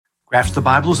Grasp the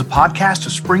Bible is a podcast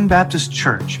of Spring Baptist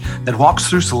Church that walks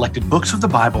through selected books of the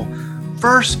Bible,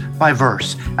 verse by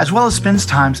verse, as well as spends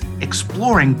time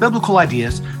exploring biblical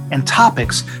ideas and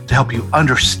topics to help you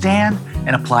understand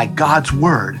and apply God's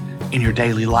Word in your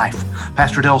daily life.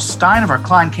 Pastor Dale Stein of our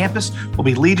Klein campus will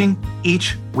be leading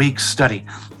each week's study.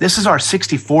 This is our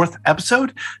 64th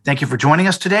episode. Thank you for joining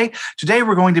us today. Today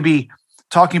we're going to be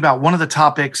talking about one of the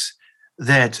topics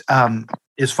that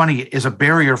is a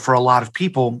barrier for a lot of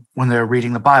people when they're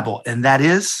reading the Bible, and that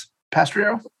is, Pastor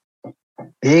Darrell?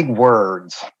 Big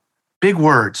words. Big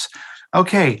words.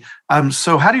 Okay,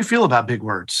 so how do you feel about big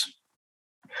words?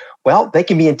 Well, they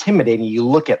can be intimidating. You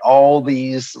look at all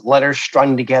these letters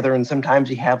strung together, and sometimes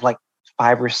you have like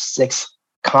 5 or 6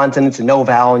 consonants and no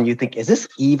vowel, and you think, is this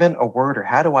even a word, or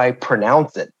how do I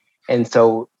pronounce it? And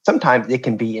so sometimes it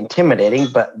can be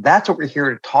intimidating, but that's what we're here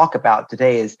to talk about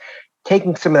today, is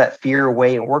taking some of that fear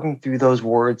away and working through those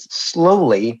words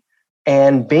slowly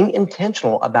and being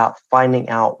intentional about finding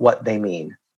out what they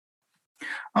mean.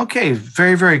 Okay,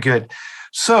 very, very good.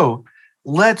 So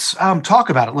let's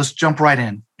talk about it. Let's jump right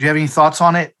in. Do you have any thoughts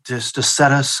on it just to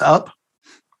set us up?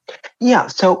 Yeah,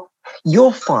 so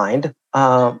you'll find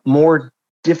more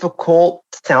difficult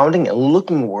sounding and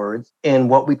looking words in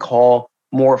what we call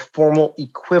more formal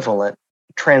equivalent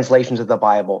translations of the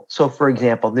Bible. So, for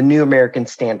example, the New American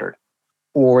Standard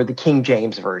or the King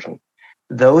James Version.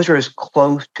 Those are as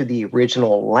close to the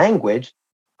original language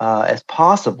as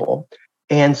possible.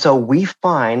 And so we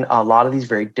find a lot of these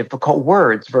very difficult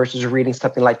words versus reading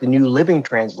something like the New Living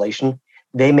Translation.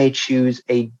 They may choose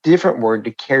a different word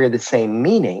to carry the same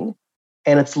meaning,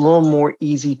 and it's a little more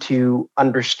easy to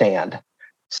understand.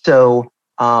 So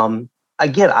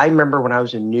again, I remember when I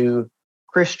was a new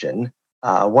Christian,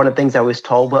 one of the things I was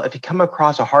told, well, if you come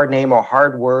across a hard name or a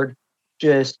hard word,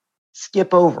 just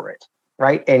skip over it,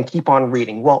 right? And keep on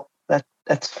reading. Well,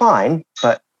 that's fine,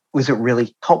 but was it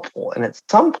really helpful? And at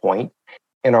some point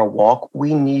in our walk,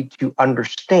 we need to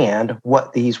understand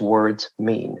what these words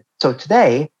mean. So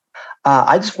today,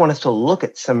 I just want us to look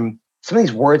at some of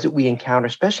these words that we encounter,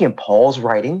 especially in Paul's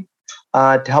writing,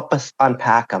 to help us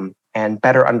unpack them and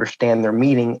better understand their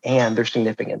meaning and their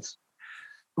significance.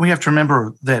 We have to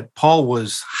remember that Paul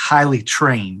was highly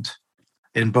trained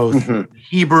in both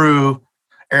Hebrew,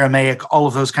 Aramaic, all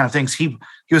of those kind of things. He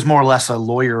was more or less a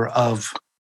lawyer of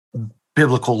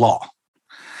biblical law.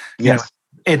 Yes. You know?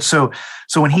 And so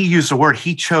when he used a word,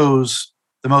 he chose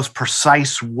the most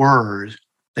precise word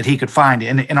that he could find.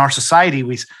 And in our society,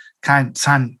 we kind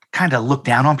of look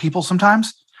down on people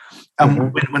sometimes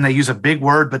when they use a big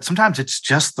word, but sometimes it's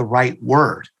just the right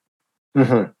word.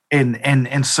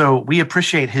 And so we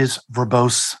appreciate his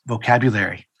verbose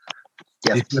vocabulary.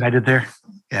 Yes. You see what I did there?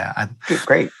 Yeah.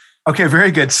 Great. Okay, very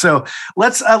good. So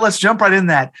let's jump right in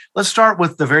that. Let's start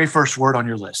with the very first word on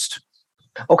your list.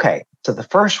 Okay, so the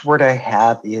first word I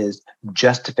have is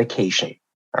justification.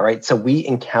 All right, so we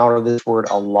encounter this word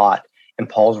a lot in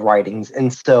Paul's writings.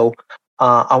 And so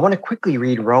I want to quickly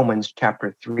read Romans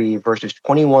chapter 3, verses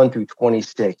 21 through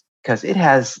 26, because it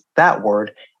has that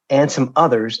word and some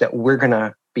others that we're going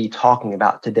to be talking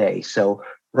about today. So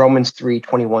Romans 3,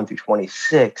 21 through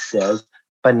 26 says,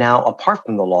 "But now, apart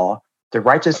from the law, the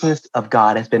righteousness of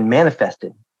God has been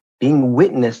manifested, being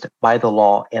witnessed by the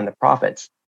law and the prophets,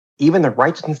 even the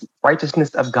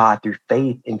righteousness of God through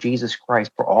faith in Jesus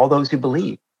Christ for all those who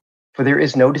believe. For there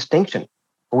is no distinction,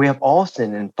 for we have all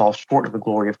sinned and fall short of the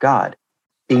glory of God,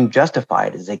 being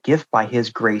justified as a gift by his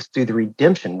grace through the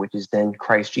redemption which is in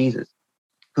Christ Jesus,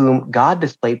 whom God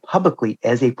displayed publicly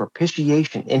as a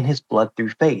propitiation in his blood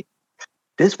through faith.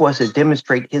 This was to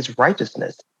demonstrate his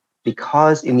righteousness,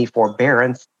 because in the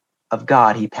forbearance of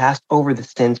God, he passed over the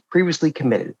sins previously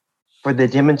committed, for the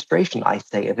demonstration, I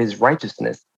say, of his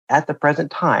righteousness at the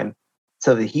present time,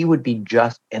 so that he would be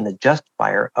just and the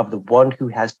justifier of the one who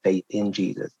has faith in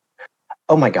Jesus."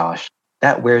 Oh my gosh,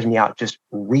 that wears me out just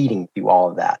reading through all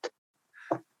of that.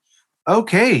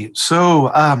 Okay,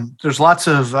 so there's lots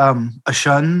of a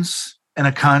shuns and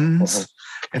a cuns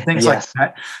and things like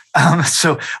that.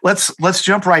 So let's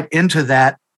jump right into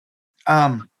that.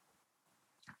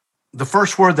 The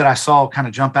first word that I saw kind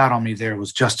of jump out on me there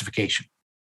was justification.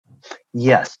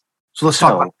 Yes. So let's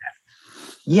talk about that.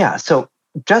 Yeah. So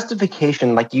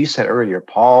justification, like you said earlier,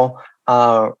 Paul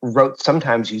wrote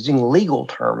sometimes using legal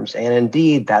terms. And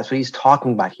indeed, that's what he's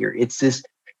talking about here. It's this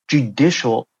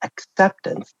judicial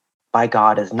acceptance by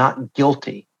God as not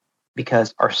guilty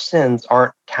because our sins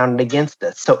aren't counted against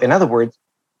us. So in other words,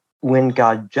 when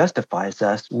God justifies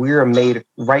us, we are made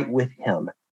right with him.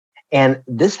 And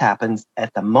this happens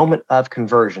at the moment of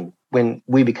conversion when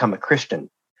we become a Christian.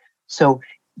 So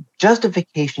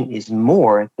justification is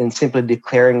more than simply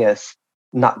declaring us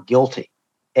not guilty.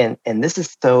 And this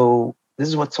is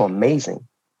what's so amazing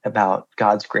about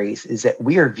God's grace, is that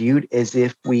we are viewed as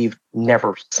if we've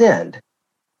never sinned.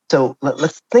 So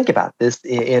let's think about this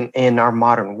in our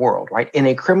modern world, right? In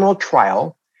a criminal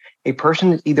trial, a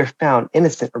person is either found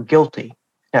innocent or guilty.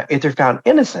 Now, if they're found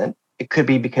innocent, it could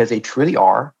be because they truly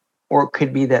are, or it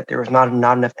could be that there was not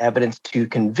enough evidence to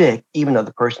convict, even though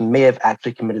the person may have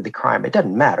actually committed the crime. It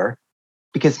doesn't matter,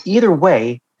 because either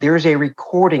way, there is a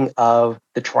recording of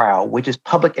the trial, which is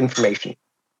public information.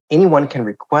 Anyone can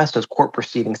request those court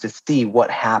proceedings to see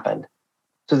what happened.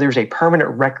 So there's a permanent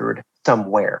record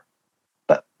somewhere.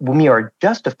 But when we are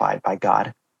justified by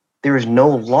God, there is no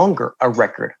longer a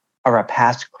record of our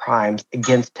past crimes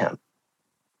against him.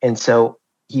 And so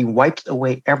he wipes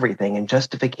away everything, and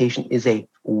justification is a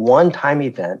one-time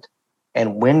event.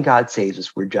 And when God saves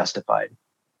us, we're justified.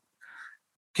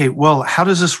 Okay, well, how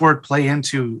does this word play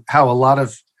into how a lot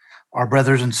of our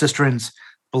brothers and sisters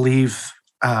believe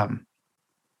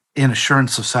in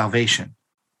assurance of salvation?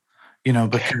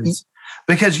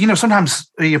 Because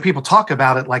sometimes people talk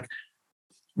about it like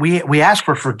we ask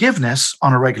for forgiveness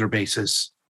on a regular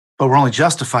basis, but we're only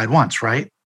justified once,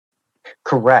 right?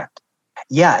 Correct.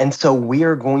 Yeah, and so we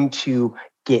are going to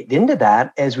get into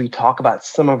that as we talk about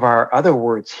some of our other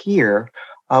words here,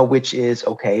 which is,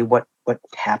 okay, what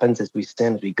happens as we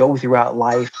sin, as we go throughout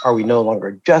life? Are we no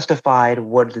longer justified?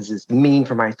 What does this mean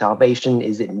for my salvation?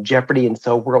 Is it in jeopardy? And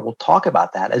so we'll talk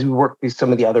about that as we work through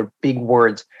some of the other big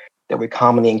words that we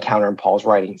commonly encounter in Paul's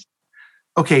writings.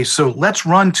 Okay, so let's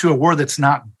run to a word that's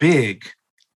not big,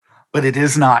 but it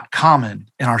is not common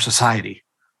in our society.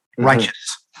 Mm-hmm.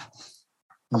 Righteous.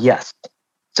 Yes.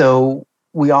 So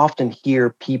we often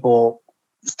hear people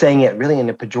saying it really in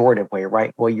a pejorative way,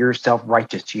 right? Well, you're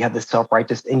self-righteous. You have this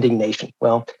self-righteous indignation.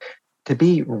 Well, to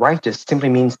be righteous simply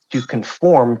means to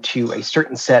conform to a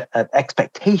certain set of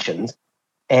expectations,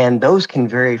 and those can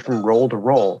vary from role to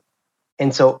role.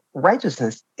 And so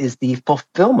righteousness is the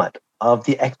fulfillment of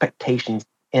the expectations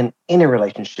in any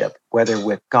relationship, whether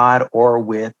with God or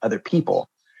with other people.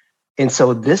 And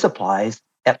so this applies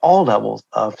at all levels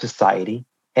of society,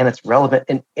 and it's relevant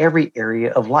in every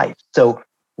area of life. So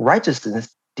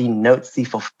righteousness denotes the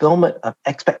fulfillment of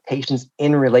expectations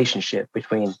in relationship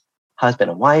between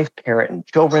husband and wife, parent and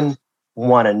children,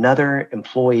 one another,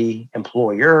 employee,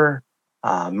 employer,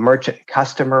 merchant,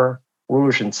 customer,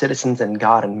 rulers and citizens, and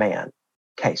God and man.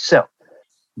 Okay, so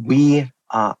we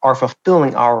are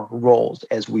fulfilling our roles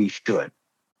as we should,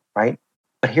 right?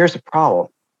 But here's the problem.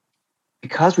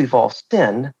 Because we've all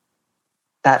sinned,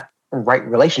 that right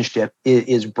relationship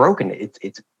is broken.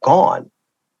 It's gone.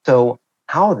 So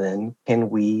how then can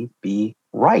we be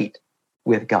right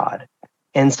with God?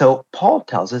 And so Paul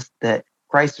tells us that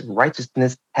Christ's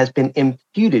righteousness has been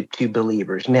imputed to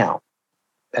believers. Now,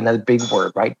 another big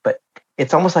word, right? But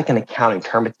it's almost like an accounting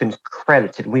term. It's been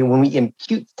credited. When we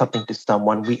impute something to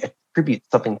someone, we attribute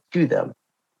something to them.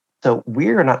 So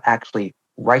we're not actually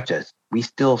righteous. We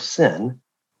still sin,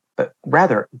 but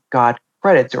rather God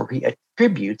credits or he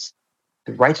attributes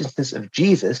the righteousness of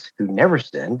Jesus, who never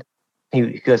sinned,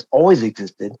 who has always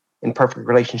existed in perfect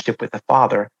relationship with the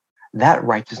Father. That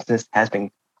righteousness has been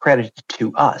credited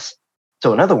to us.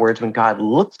 So in other words, when God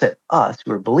looks at us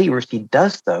who are believers, he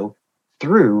does so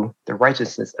through the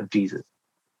righteousness of Jesus.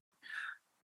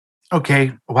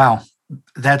 Okay, wow.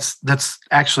 That's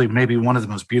actually maybe one of the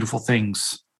most beautiful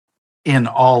things in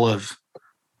all of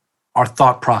our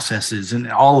thought processes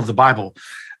and all of the Bible,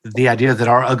 the idea that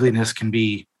our ugliness can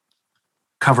be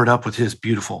covered up with his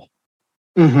beautiful.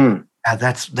 Mm-hmm.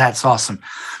 That's awesome.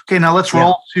 Okay, now let's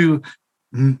roll to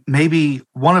maybe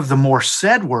one of the more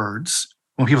said words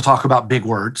when people talk about big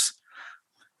words,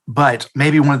 but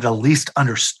maybe one of the least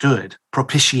understood,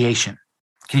 propitiation.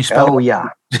 Can you spell it? Oh, yeah.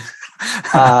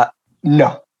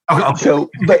 No. Okay. So,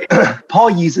 but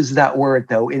Paul uses that word,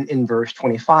 though, in verse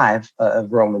 25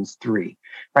 of Romans 3,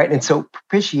 right? And so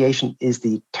propitiation is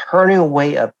the turning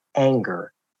away of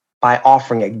anger by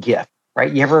offering a gift,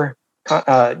 right? You ever,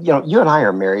 you and I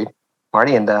are married,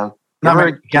 Marty, and not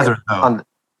married together, though.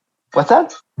 What's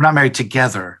that? We're not married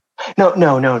together.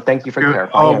 No. Thank you for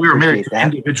clarifying. We were married to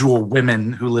individual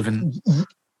women who live in.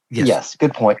 Yes,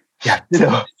 good point. Yeah.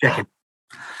 So, check it.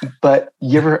 But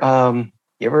you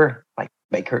ever like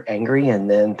make her angry and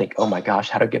then think, oh my gosh,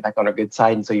 how to get back on her good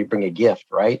side? And so you bring a gift,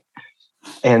 right?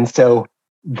 And so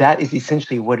that is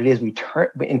essentially what it is.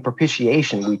 In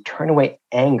propitiation, we turn away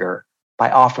anger by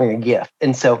offering a gift.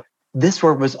 And so this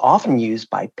word was often used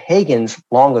by pagans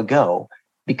long ago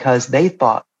because they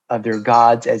thought of their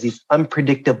gods as these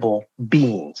unpredictable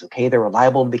beings. Okay, they were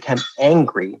liable to become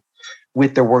angry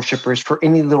with their worshipers for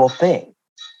any little thing.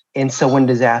 And so when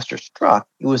disaster struck,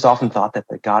 it was often thought that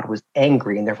the God was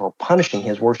angry and therefore punishing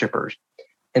his worshipers.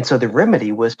 And so the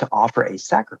remedy was to offer a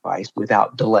sacrifice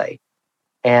without delay.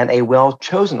 And a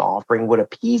well-chosen offering would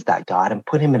appease that God and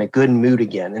put him in a good mood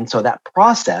again. And so that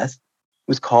process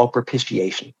was called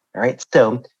propitiation. All right.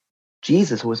 So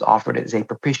Jesus was offered as a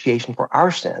propitiation for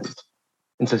our sins.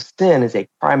 And so sin is a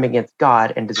crime against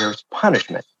God and deserves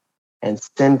punishment. And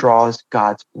sin draws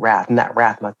God's wrath, and that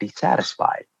wrath must be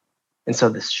satisfied. And so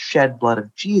the shed blood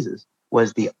of Jesus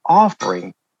was the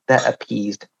offering that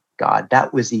appeased God.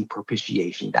 That was the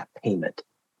propitiation, that payment.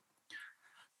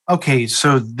 Okay,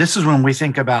 so this is when we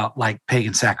think about like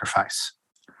pagan sacrifice,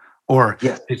 or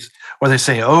Yes. or they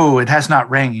say, "Oh, it has not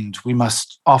rained; we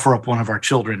must offer up one of our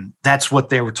children." That's what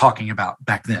they were talking about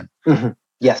back then. Mm-hmm.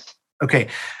 Yes. Okay,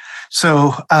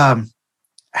 so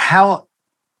how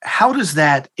does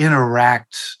that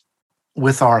interact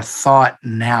with our thought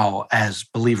now as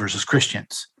believers, as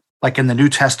Christians, like in the New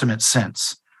Testament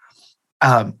sense?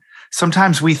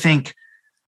 Sometimes we think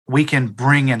we can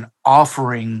bring an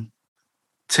offering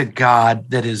to God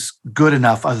that is good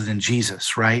enough other than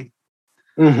Jesus, right?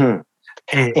 Mm-hmm.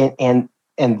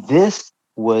 And this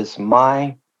was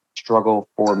my struggle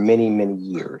for many, many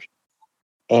years.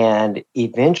 And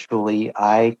eventually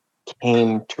I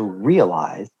came to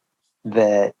realize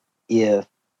that if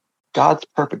God's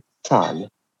perfect son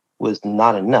was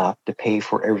not enough to pay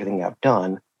for everything I've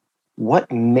done,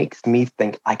 what makes me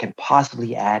think I can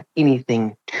possibly add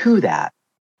anything to that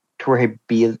to where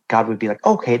God would be like,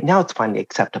 okay, now it's finally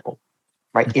acceptable,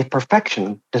 right? If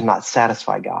perfection does not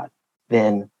satisfy God,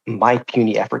 then my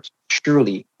puny efforts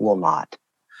surely will not.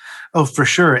 Oh, for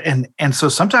sure. And so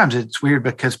sometimes it's weird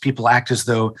because people act as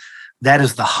though that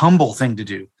is the humble thing to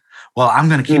do. Well, I'm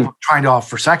going to keep trying to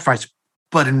offer sacrifice,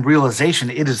 but in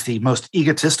realization, it is the most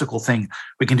egotistical thing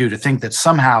we can do to think that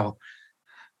somehow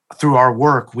through our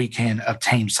work, we can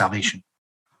obtain salvation.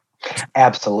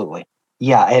 Absolutely.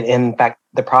 Yeah. And in fact,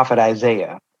 the prophet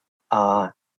Isaiah,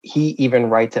 he even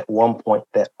writes at one point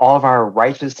that all of our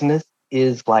righteousness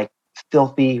is like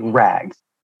filthy rags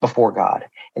before God.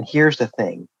 And here's the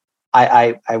thing.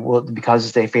 I will, because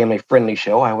it's a family friendly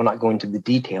show, I will not go into the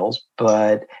details,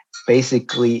 but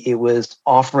basically it was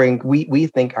offering, we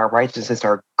think our righteousness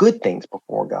are good things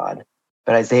before God,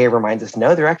 but Isaiah reminds us,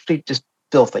 no, they're actually just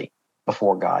filthy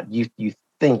before God. You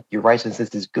think your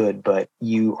righteousness is good, but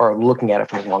you are looking at it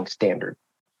from the wrong standard.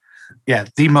 Yeah,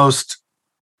 the most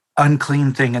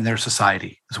unclean thing in their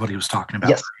society is what he was talking about.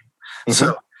 Yes. Mm-hmm.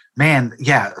 So, man,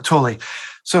 yeah, totally.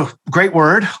 So, great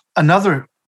word.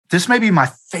 This may be my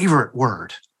favorite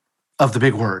word of the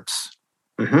big words.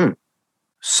 Mm-hmm.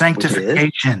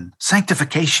 Sanctification.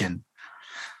 Sanctification.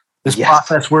 This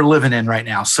process we're living in right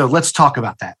now. So let's talk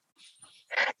about that.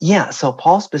 Yeah, so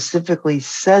Paul specifically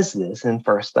says this in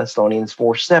 1 Thessalonians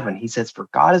 4:7. He says, "For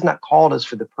God has not called us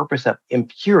for the purpose of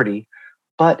impurity,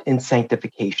 but in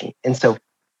sanctification." And so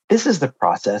this is the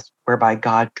process whereby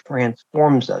God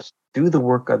transforms us through the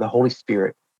work of the Holy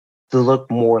Spirit to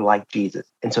look more like Jesus.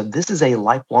 And so this is a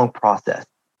lifelong process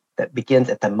that begins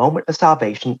at the moment of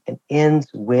salvation and ends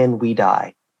when we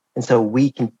die. And so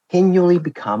we continually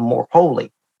become more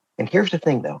holy. And here's the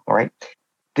thing though, all right?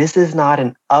 This is not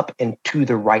an up and to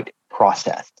the right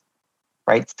process,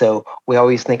 right? So we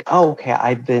always think, oh, okay,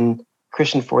 I've been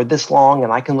Christian for this long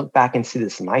and I can look back and see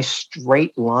this nice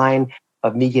straight line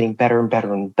of me getting better and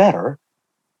better and better,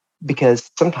 because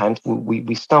sometimes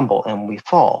we stumble and we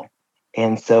fall.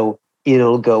 And so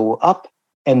it'll go up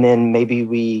and then maybe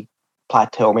we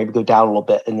plateau, or maybe go down a little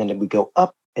bit, and then we go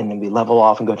up and then we level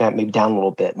off and go down, maybe down a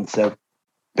little bit. And so,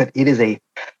 but it is a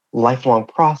lifelong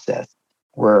process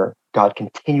where God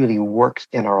continually works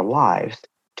in our lives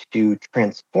to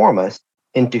transform us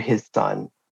into his son.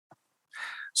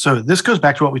 So this goes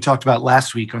back to what we talked about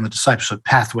last week on the discipleship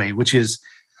pathway, which is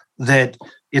that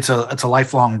it's a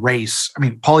lifelong race. I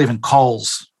mean, Paul even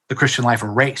calls the Christian life a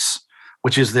race,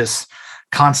 which is this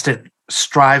constant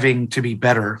striving to be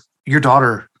better. Your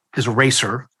daughter is a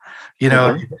racer. You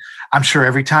know, I'm sure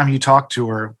every time you talk to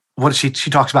her, what she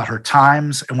talks about her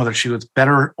times and whether she was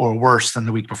better or worse than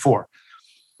the week before.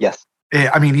 Yes.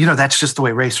 I mean, you know, that's just the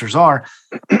way racers are,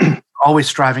 always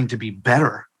striving to be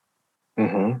better.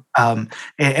 Mm-hmm.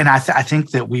 And I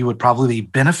think that we would probably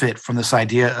benefit from this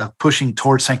idea of pushing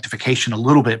towards sanctification a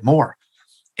little bit more.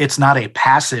 It's not a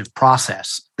passive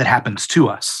process that happens to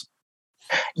us.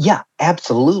 Yeah,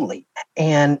 absolutely.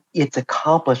 And it's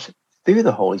accomplished through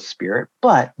the Holy Spirit,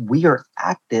 but we are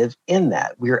active in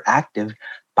that. We are active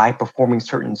by performing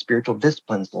certain spiritual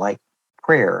disciplines like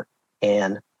prayer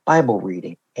and Bible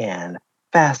reading and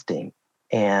fasting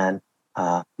and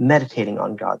meditating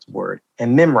on God's word,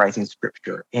 and memorizing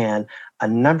scripture, and a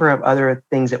number of other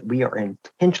things that we are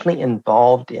intentionally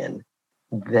involved in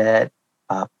that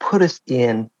put us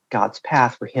in God's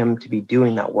path for him to be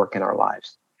doing that work in our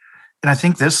lives. And I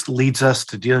think this leads us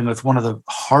to dealing with one of the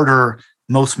harder,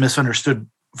 most misunderstood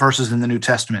verses in the New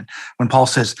Testament, when Paul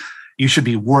says you should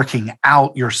be working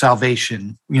out your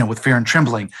salvation, with fear and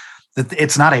trembling. That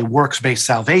it's not a works-based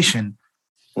salvation,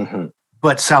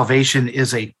 but salvation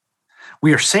is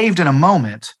we are saved in a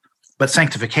moment, but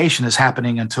sanctification is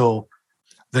happening until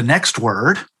the next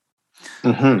word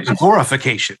is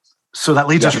glorification. So that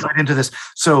leads us right into this.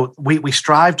 So we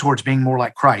strive towards being more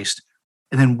like Christ.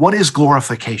 And then what is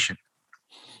glorification?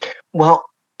 Well,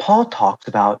 Paul talks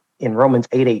about in Romans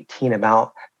 8:18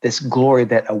 about this glory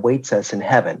that awaits us in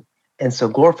heaven. And so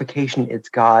glorification is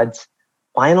God's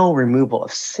final removal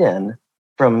of sin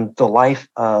from the life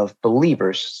of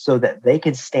believers so that they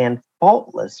could stand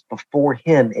faultless before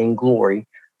him in glory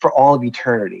for all of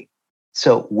eternity.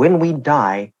 So when we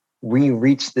die, we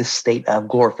reach this state of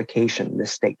glorification,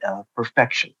 this state of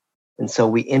perfection. And so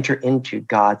we enter into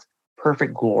God's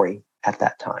perfect glory at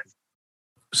that time.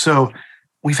 So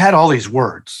we've had all these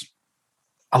words.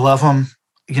 I love them.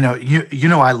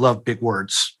 I love big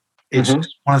words. It's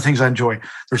just one of the things I enjoy.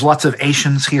 There's lots of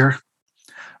Asians here,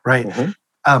 right?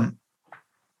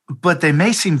 But they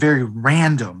may seem very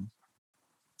random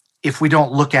if we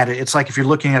don't look at it. It's like if you're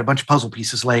looking at a bunch of puzzle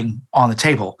pieces laying on the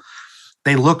table.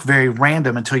 They look very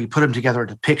random until you put them together in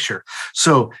a picture.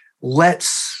 So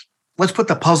let's put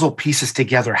the puzzle pieces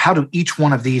together. How do each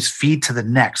one of these feed to the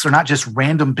next? They're not just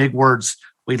random big words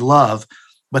we love,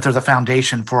 but they're the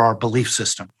foundation for our belief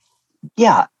system.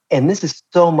 Yeah, and this is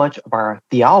so much of our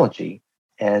theology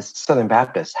as Southern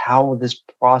Baptists, how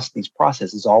these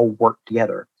processes all work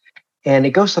together. And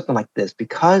it goes something like this: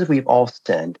 because we've all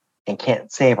sinned and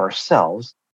can't save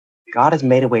ourselves, God has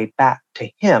made a way back to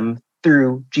him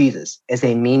through Jesus as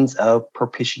a means of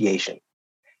propitiation.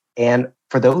 And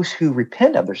for those who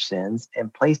repent of their sins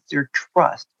and place their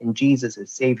trust in Jesus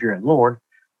as Savior and Lord,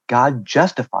 God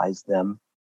justifies them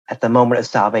at the moment of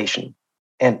salvation.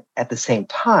 And at the same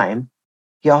time,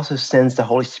 he also sends the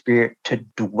Holy Spirit to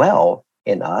dwell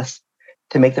in us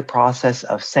to make the process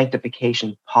of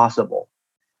sanctification possible.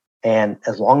 And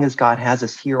as long as God has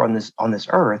us here on this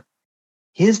earth,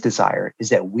 his desire is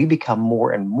that we become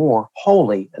more and more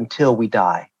holy until we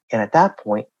die. And at that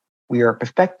point, we are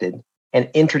perfected and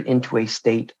entered into a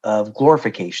state of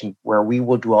glorification where we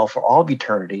will dwell for all of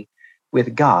eternity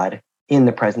with God in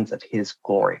the presence of his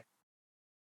glory.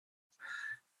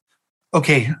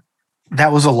 Okay,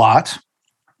 that was a lot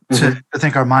to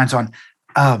think our minds on.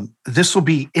 This will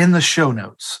be in the show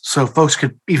notes, so folks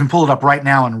could even pull it up right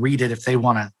now and read it if they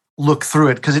want to look through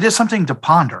it, because it is something to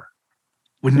ponder.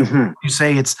 When you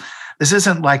say this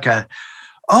isn't like that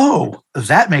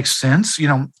makes sense.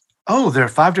 There are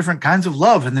 5 different kinds of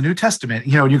love in the New Testament.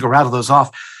 And you can rattle those off.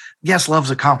 Yes,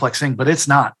 love's a complex thing, but it's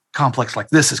not complex like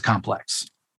this is complex.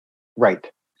 Right.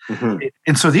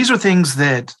 And so these are things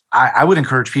that I would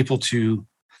encourage people to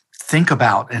think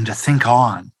about and to think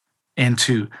on and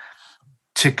to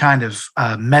kind of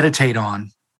meditate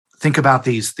on, think about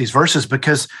these verses,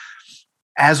 because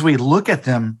as we look at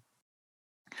them,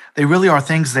 they really are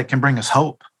things that can bring us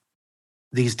hope,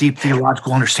 these deep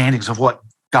theological understandings of what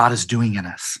God is doing in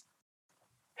us.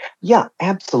 Yeah,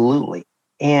 absolutely.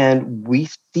 And we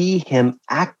see him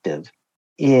active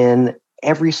in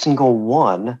every single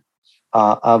one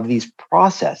of these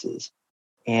processes.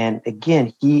 And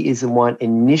again, he is the one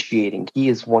initiating. He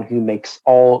is one who makes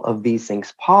all of these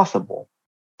things possible.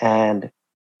 And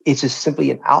it's just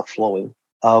simply an outflowing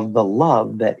of the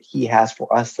love that he has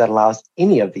for us that allows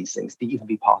any of these things to even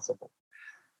be possible.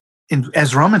 And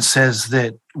as Romans says,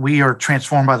 that we are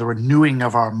transformed by the renewing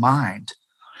of our mind.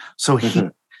 So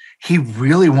he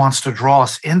really wants to draw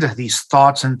us into these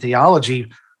thoughts and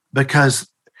theology, because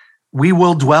we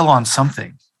will dwell on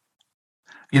something.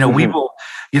 We will,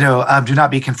 do not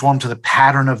be conformed to the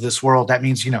pattern of this world. That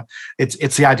means,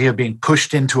 it's the idea of being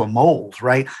pushed into a mold,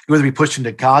 right? You'll either be pushed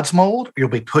into God's mold, or you'll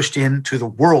be pushed into the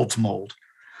world's mold.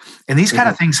 And these kind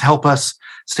of things help us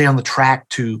stay on the track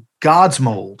to God's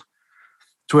mold,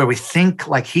 to where we think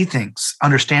like he thinks,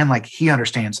 understand like he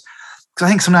understands. Because I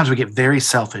think sometimes we get very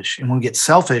selfish. And when we get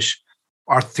selfish,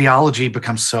 our theology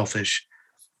becomes selfish.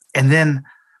 And then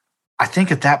I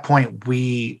think at that point,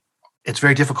 it's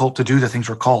very difficult to do the things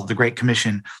we're called, the Great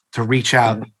Commission, to reach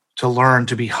out, to learn,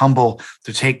 to be humble,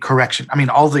 to take correction. I mean,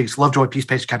 all these love, joy, peace,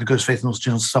 patience, kindness, goodness, faithfulness,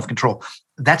 gentleness, self-control.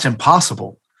 That's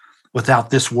impossible without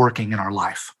this working in our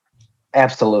life.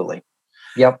 Absolutely.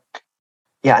 Yep.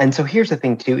 Yeah, and so here's the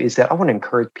thing too, is that I want to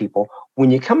encourage people, when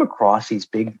you come across these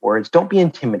big words, don't be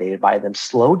intimidated by them.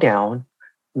 Slow down,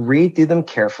 read through them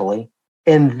carefully,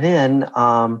 and then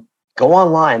go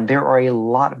online. There are a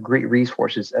lot of great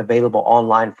resources available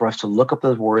online for us to look up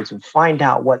those words and find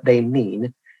out what they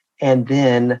mean. And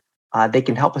then they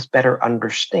can help us better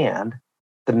understand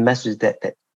the message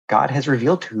that God has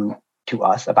revealed to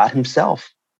us about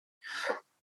himself.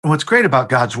 And what's great about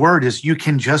God's word is you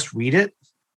can just read it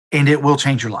and it will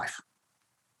change your life.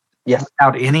 Yes.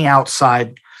 Without any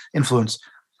outside influence.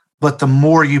 But the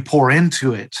more you pour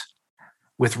into it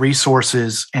with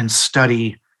resources and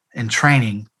study and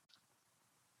training,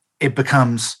 it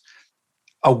becomes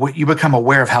you become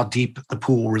aware of how deep the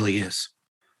pool really is.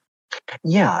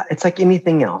 Yeah, it's like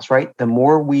anything else, right? The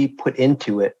more we put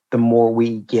into it, the more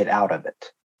we get out of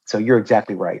it. So you're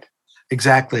exactly right.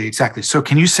 Exactly. So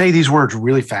can you say these words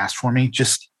really fast for me?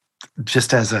 Just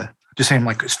say them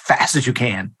like as fast as you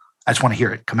can. I just want to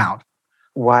hear it come out.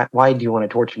 Why do you want to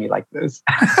torture me like this?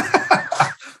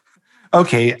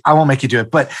 Okay, I won't make you do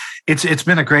it, but it's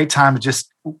been a great time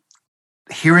just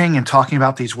hearing and talking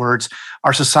about these words.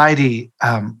 Our society,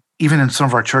 even in some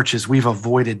of our churches, we've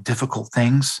avoided difficult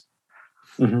things.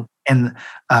 Mm-hmm.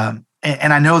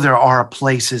 And I know there are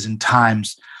places and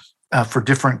times for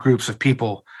different groups of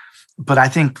people, but I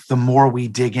think the more we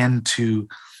dig into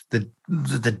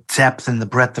the depth and the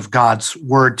breadth of God's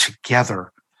word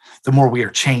together, the more we are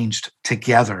changed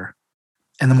together,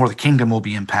 and the more the kingdom will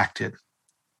be impacted.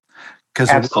 Because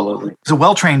absolutely, a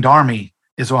well-trained army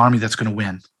is an army that's going to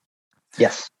win.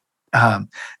 Yes.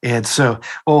 And so,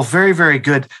 well, very, very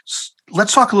good.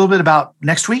 Let's talk a little bit about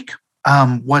next week.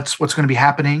 What's going to be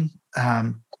happening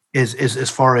is as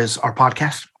far as our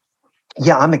podcast.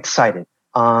 Yeah, I'm excited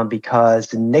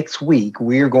because next week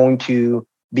we're going to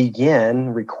begin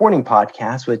recording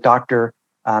podcasts with Dr.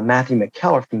 Matthew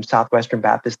McKellar from Southwestern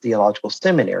Baptist Theological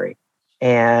Seminary.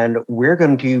 And we're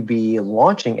going to be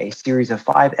launching a series of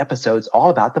 5 episodes all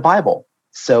about the Bible.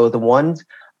 So the ones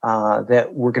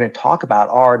that we're going to talk about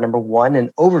are, number 1,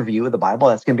 an overview of the Bible.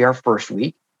 That's going to be our first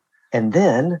week. And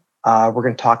then we're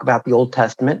going to talk about the Old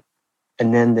Testament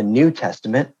and then the New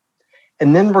Testament.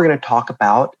 And then we're going to talk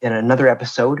about, in another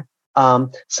episode,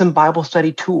 some Bible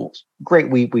study tools. Great.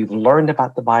 We've learned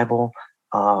about the Bible.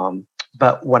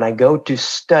 But when I go to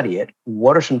study it,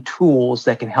 what are some tools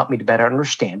that can help me to better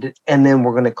understand it? And then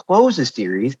we're going to close the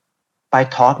series by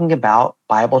talking about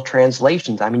Bible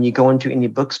translations. I mean, you go into any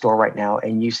bookstore right now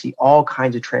and you see all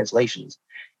kinds of translations.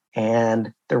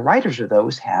 And the writers of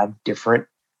those have different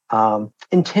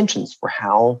intentions for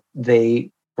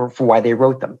why they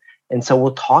wrote them. And so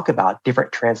we'll talk about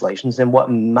different translations and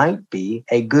what might be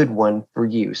a good one for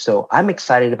you. So I'm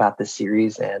excited about this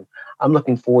series, and I'm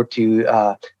looking forward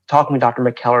to talking with Dr.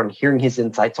 McKellar and hearing his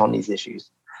insights on these issues.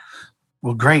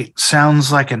 Well, great.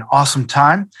 Sounds like an awesome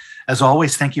time. As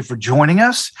always, thank you for joining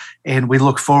us. And we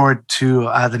look forward to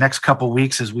the next couple of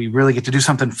weeks as we really get to do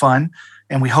something fun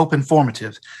and we hope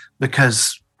informative,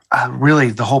 because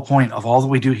really the whole point of all that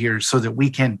we do here is so that we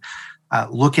can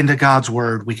look into God's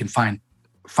word, we can find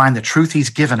the truth he's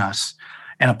given us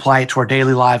and apply it to our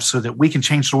daily lives so that we can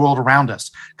change the world around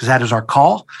us, because that is our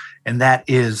call and that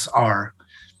is our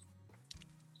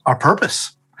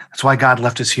purpose. That's why God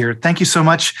left us here. Thank you so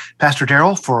much, Pastor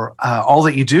Darrell, for all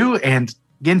that you do. And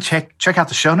again, check out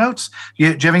the show notes. Do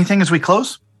you have anything as we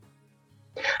close?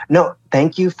 No,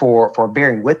 thank you for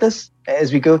bearing with us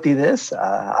as we go through this.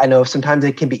 I know sometimes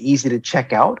it can be easy to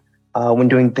check out when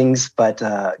doing things, but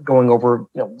going over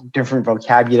different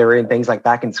vocabulary and things like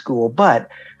back in school. But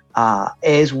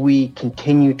as we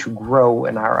continue to grow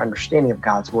in our understanding of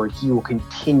God's word, he will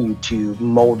continue to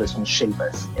mold us and shape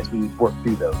us as we work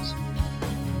through those.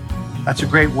 That's a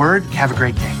great word. Have a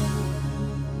great day.